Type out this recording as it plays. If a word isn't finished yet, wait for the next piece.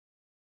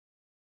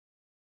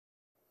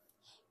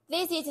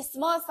This is a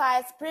small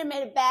size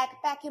pre-made bag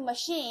packing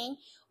machine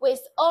with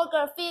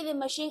auger feeding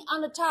machine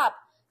on the top,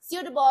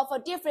 suitable for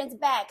different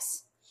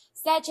bags,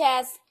 such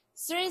as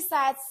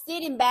 3-size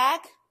sitting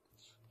bag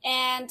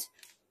and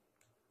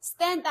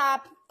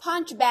stand-up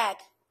punch bag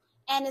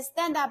and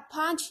stand-up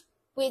punch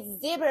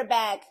with zipper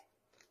bag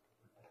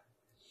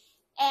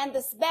and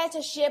the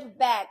special shape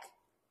bag.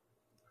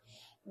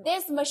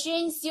 This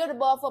machine is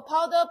suitable for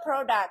powder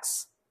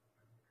products.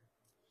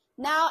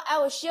 Now I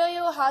will show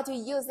you how to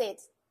use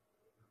it.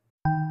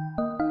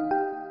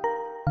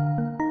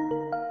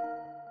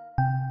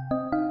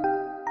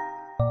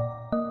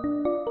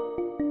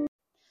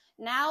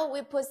 Now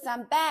we put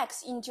some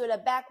bags into the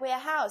bag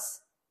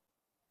warehouse.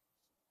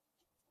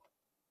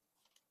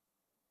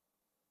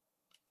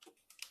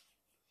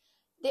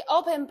 The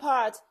open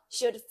part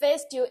should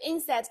face to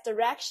inside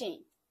direction.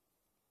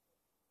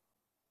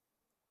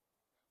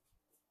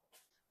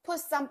 Put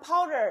some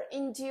powder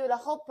into the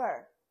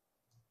hopper.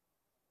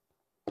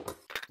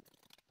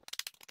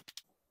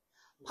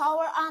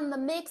 Power on the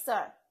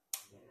mixer.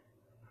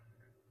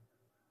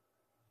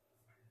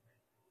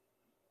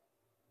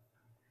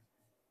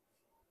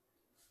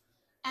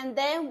 And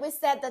then we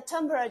set the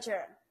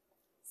temperature.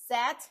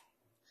 Set,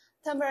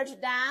 temperature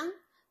down,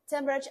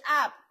 temperature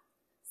up.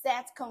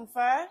 Set,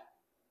 confirm,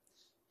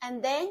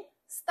 and then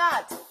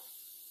start.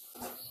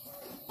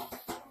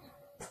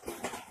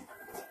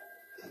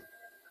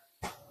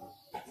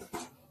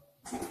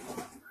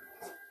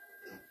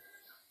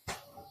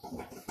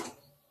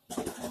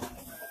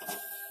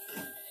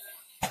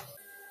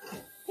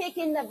 Pick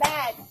in the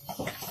bag.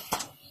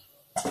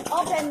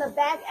 Open the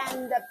bag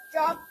and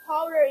drop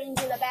powder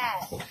into the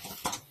bag.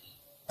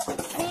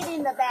 Feed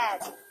in the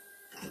bag.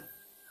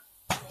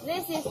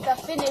 This is the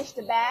finished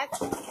bag.